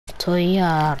तो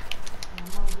यार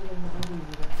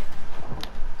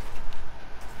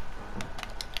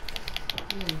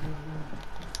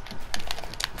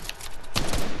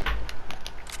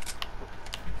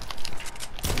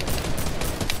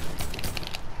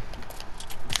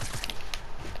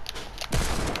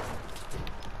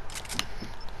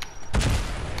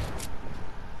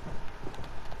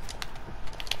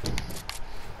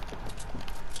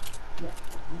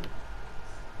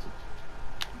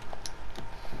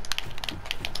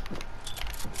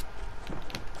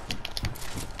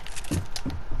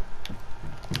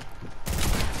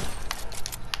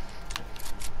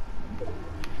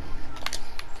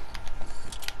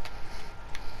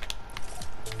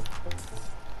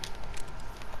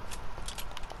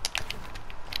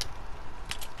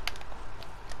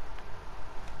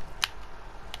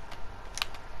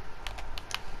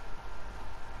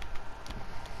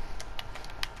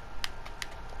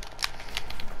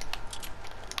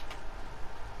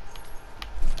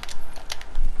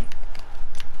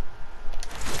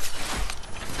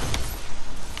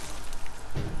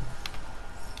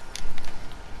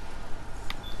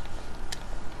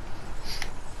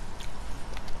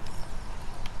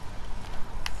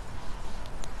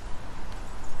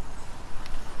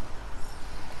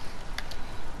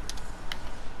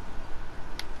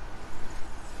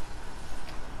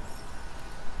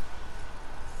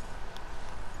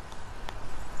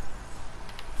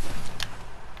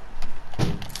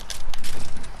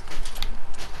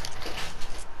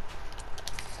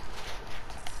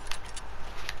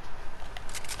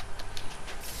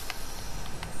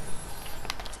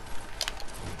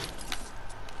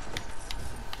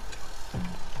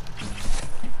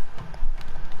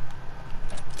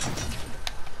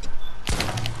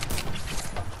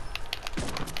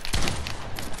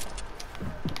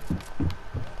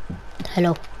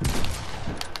hello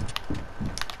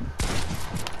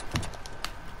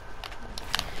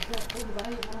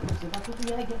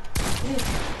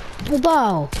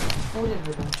wow.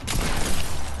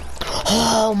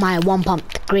 Oh my, one pump,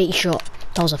 great shot.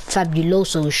 That was a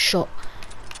fabuloso shot.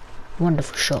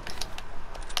 Wonderful shot.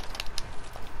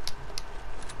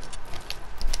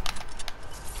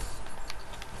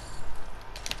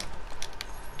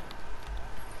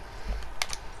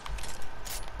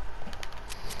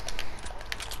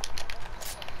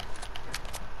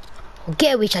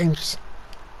 Getaway challenges.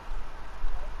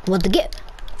 What the get?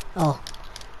 Oh.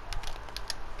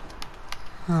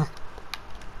 Huh.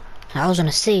 I was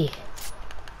gonna say.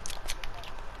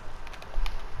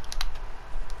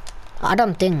 I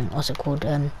don't think, what's it called?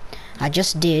 I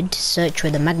just did search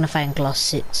where the magnifying glass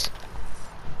sits.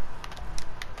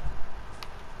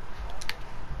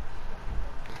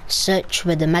 Search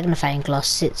where the magnifying glass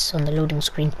sits on the loading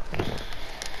screen.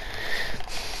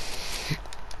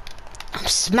 I'm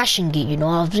smashing it, you know.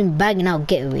 I've been bagging out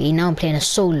getaway. Now I'm playing a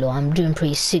solo. I'm doing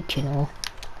pretty sick, you know.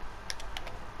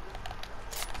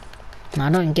 No,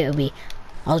 not in getaway.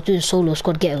 I was doing solo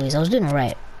squad getaways. I was doing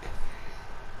alright.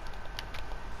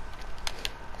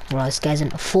 Right, this guy's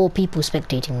in 4 people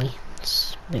spectating me.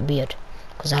 It's a bit weird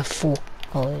because I have 4.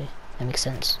 Oh, yeah, that makes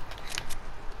sense.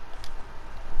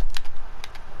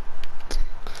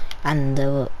 And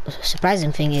the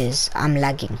surprising thing is, I'm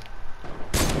lagging.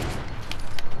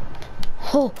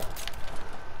 Oh!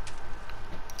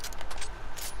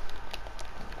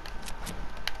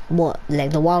 What?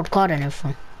 Like the wild card and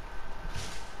everything?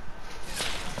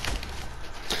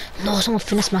 No, someone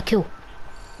finessed my kill.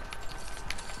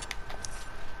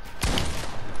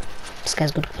 This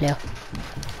guy's a good player.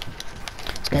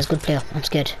 This guy's a good player. I'm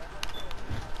scared.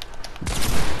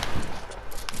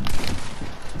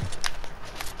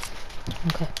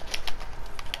 Okay.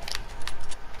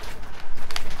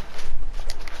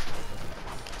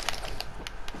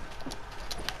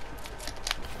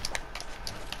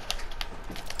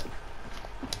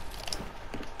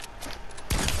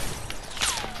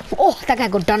 Oh, that guy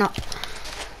got done up.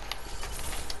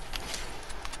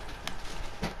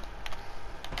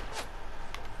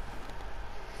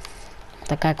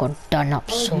 That guy got done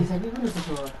up so.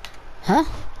 Huh?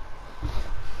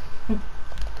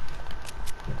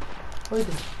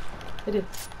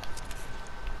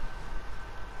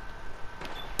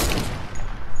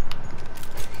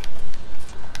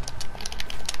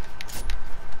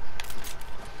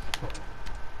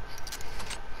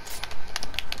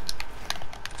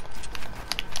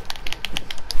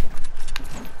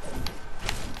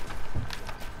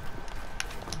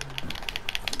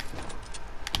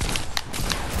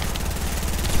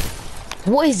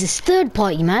 What is this third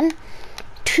party, man?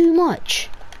 Too much.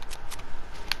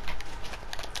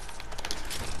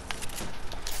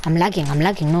 I'm lagging. No,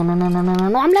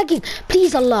 I'm lagging.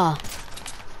 Please, Allah.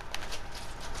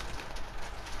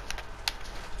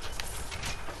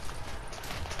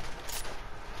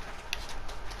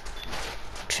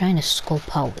 trying to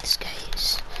scope out this guy.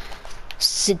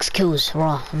 6 kills,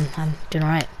 raw. I'm doing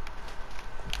alright.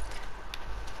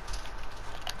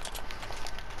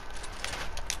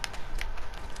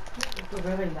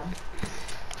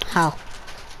 How?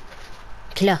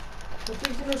 Killer.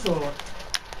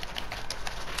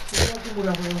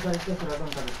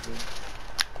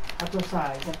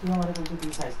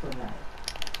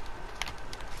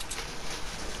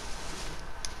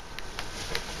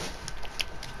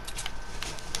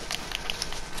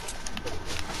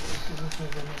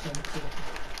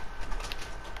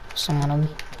 Someone on me.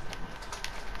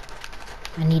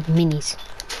 I need minis.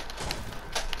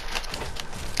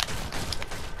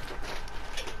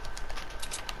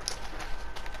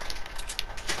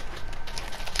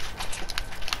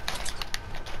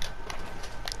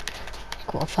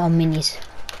 Got 5 minis.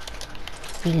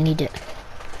 Really need it.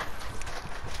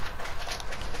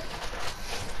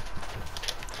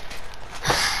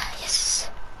 Yes.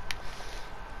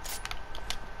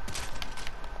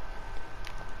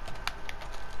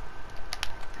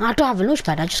 I don't have a launch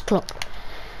pad, I just clocked.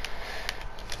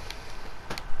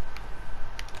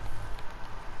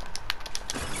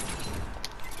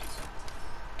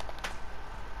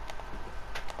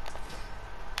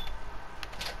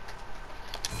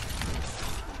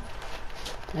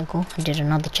 There we go, I did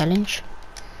another challenge.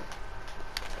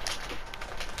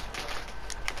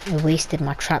 I wasted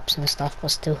my traps and stuff, but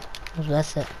still, it was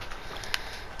worth it.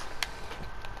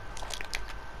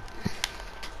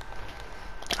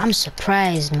 I'm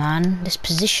surprised, man. This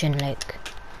position, like...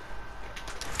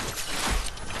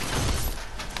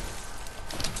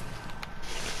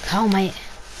 How am I...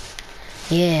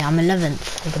 Yeah, I'm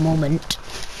 11th at the moment.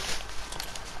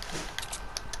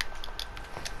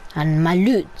 And my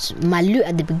loot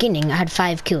at the beginning, I had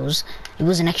 5 kills. It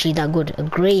wasn't actually that good. A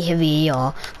grey heavy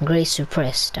AR, grey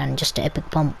suppressed, and just an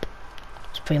epic pump.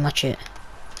 That's pretty much it.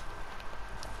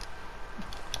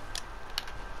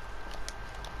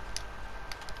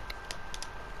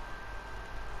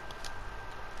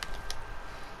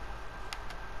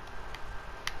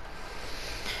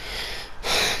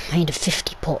 I need a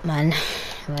 50 pot, man.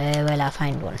 Where will I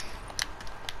find one?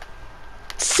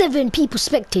 7 people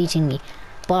spectating me,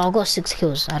 but I got 6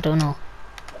 kills. I don't know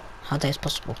how that is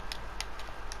possible.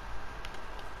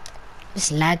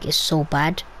 This lag is so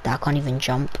bad that I can't even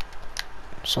jump.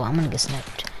 So I'm gonna get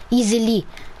sniped easily.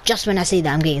 Just when I say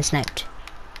that, I'm getting sniped.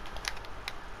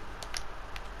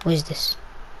 What is this?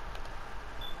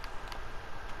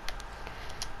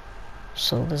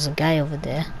 So there's a guy over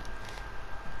there.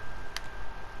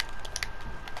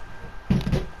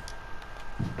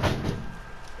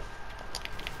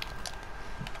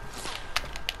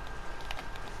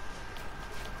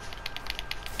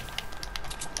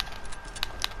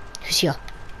 Who's here?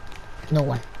 No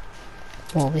one.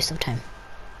 What a waste of time.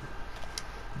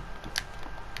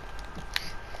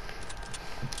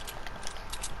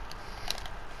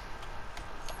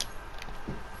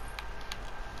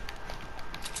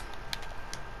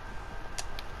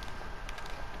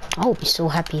 I'll be so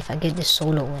happy if I get this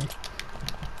solo win.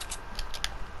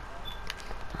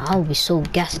 I'll be so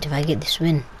gassed if I get this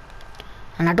win.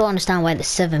 And I don't understand why there's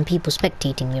 7 people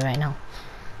spectating me right now.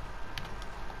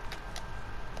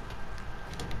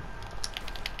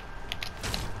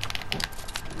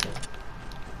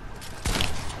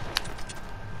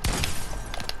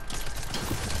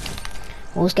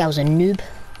 Oh, this guy was a noob.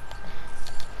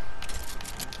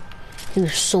 He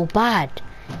was so bad.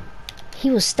 He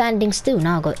was standing still.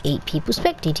 Now I got 8 people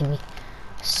spectating me.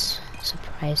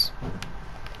 Surprise.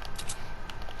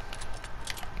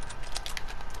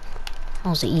 That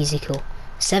was an easy kill.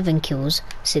 7 kills,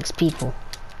 6 people.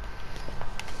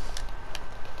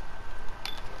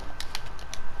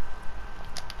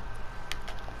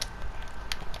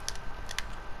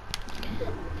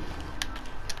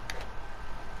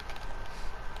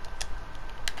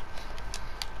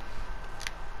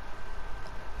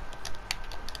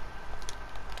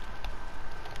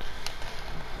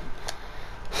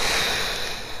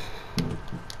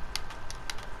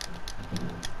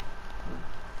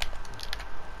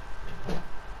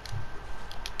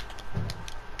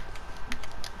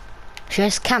 Should I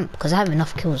just camp? Because I have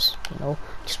enough kills, you know.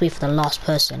 Just wait for the last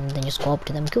person and then just go up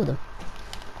to them and kill them.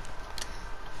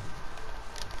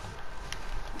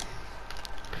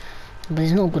 But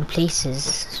there's no good places.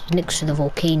 It's next to the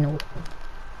volcano.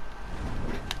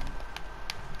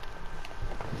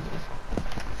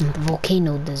 And the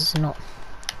volcano, there's not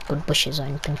good bushes or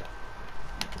anything.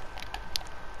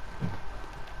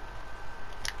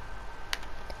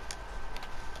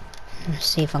 Let's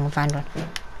see if I can find one.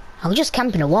 I'll just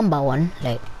camp in a 1x1,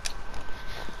 like.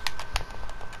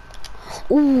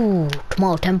 Ooh,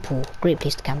 Tomorrow Temple. Great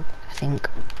place to camp, I think.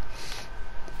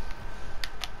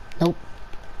 Nope.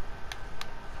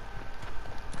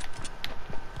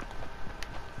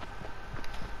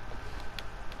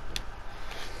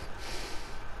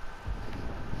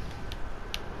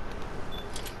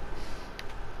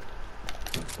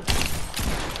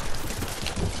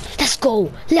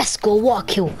 Let's go, what a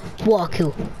kill, what a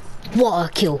kill, what a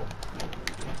kill.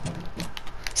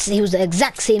 See, he was the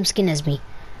exact same skin as me,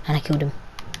 and I killed him.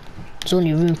 There's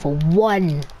only room for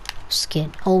one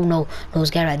skin. Oh no, there's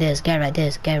a guy right there, there's a guy right there,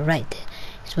 there's a guy right there.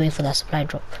 He's waiting for that supply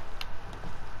drop.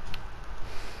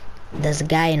 There's a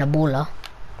guy in a bowler.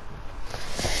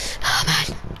 Oh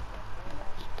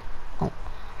man.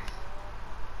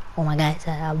 Oh my God, is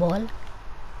that a ball?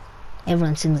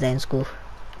 Everyone sings that in school.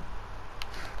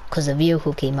 Because the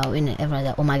vehicle came out, innit? Everyone's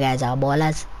like, oh my guys are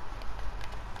ballers.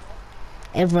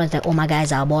 Everyone's like, oh my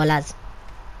guys are ballers.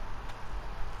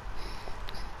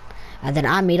 And then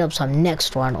I made up some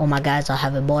next one, oh my guys are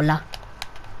heavy baller.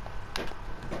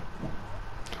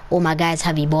 Oh my guys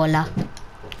heavy baller.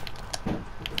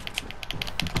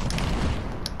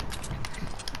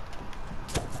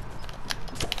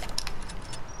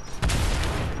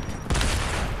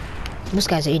 This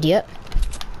guy's an idiot.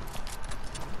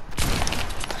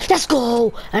 Let's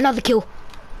go! Another kill.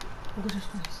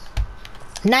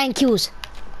 9 kills.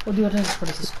 What do you want for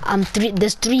this?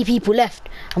 There's 3 people left.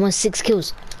 I'm on 6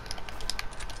 kills.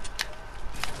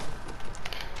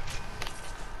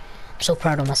 I'm so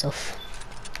proud of myself.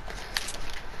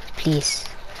 Please.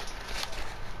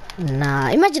 Nah,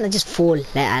 imagine I just fall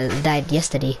like I died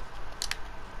yesterday.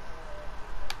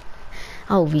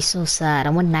 I would be so sad.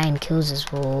 I'm on 9 kills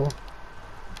as well.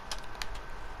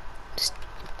 Just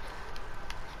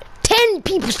 10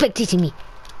 people spectating me.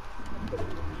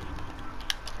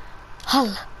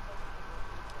 Hull.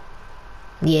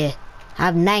 Yeah, I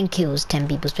have 9 kills, 10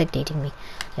 people spectating me.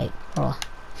 Like, bro,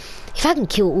 if I can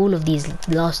kill all of these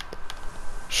last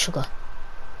sugar.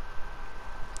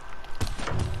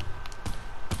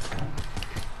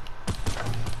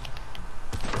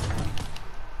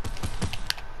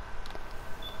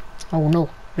 Oh no,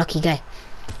 lucky guy.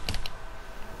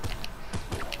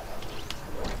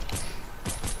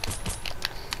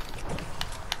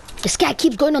 This guy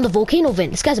keeps going on the volcano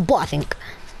vent. This guy's a bot, I think.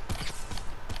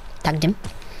 Tagged him.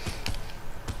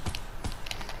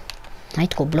 I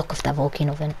need to go block off that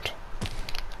volcano vent.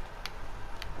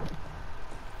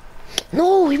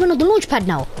 No, he went on the launch pad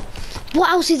now. What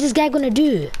else is this guy gonna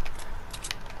do?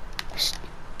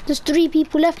 There's 3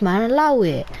 people left, man. Allow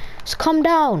it. Just calm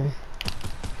down.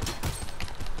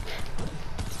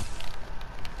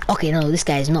 Okay, no, this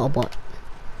guy is not a bot.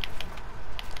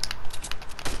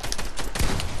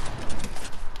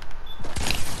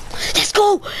 Let's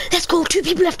go! Let's go! 2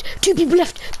 people left! 2 people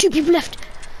left! 2 people left!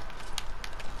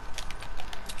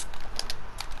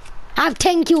 I have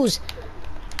 10 kills!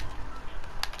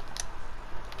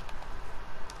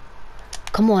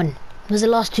 Come on. Where's the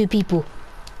last 2 people?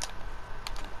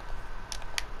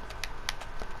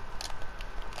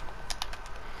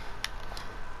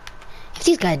 If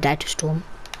these guys die to storm,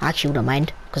 I actually wouldn't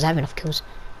mind, because I have enough kills.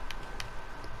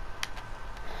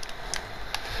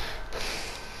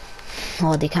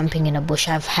 Oh, they're camping in a bush.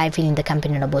 I have high feeling they're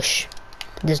camping in a bush.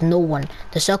 There's no one.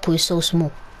 The circle is so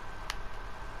small.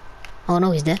 Oh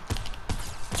no, he's there.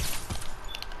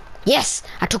 Yes!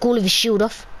 I took all of his shield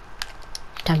off.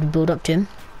 Time to build up to him.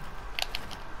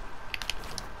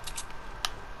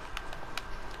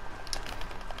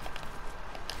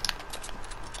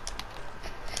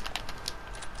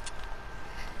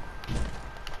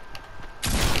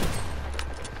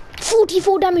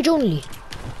 .44 damage only.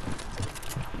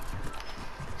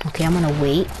 Okay, I'm gonna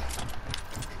wait.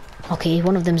 Okay,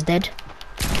 one of them's dead.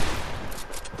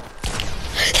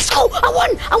 Let's go! I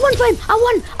won! I won for him! I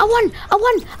won! I won! I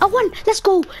won! I won! Let's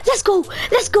go! Let's go!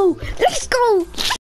 Let's go! Let's go!